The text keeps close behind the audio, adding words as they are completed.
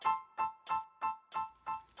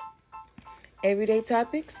Everyday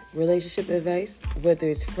topics, relationship advice, whether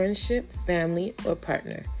it's friendship, family, or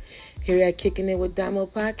partner. Here at Kicking It with Domo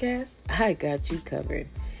podcast, I got you covered.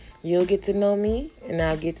 You'll get to know me, and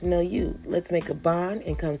I'll get to know you. Let's make a bond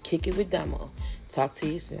and come kick it with Domo. Talk to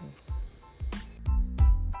you soon.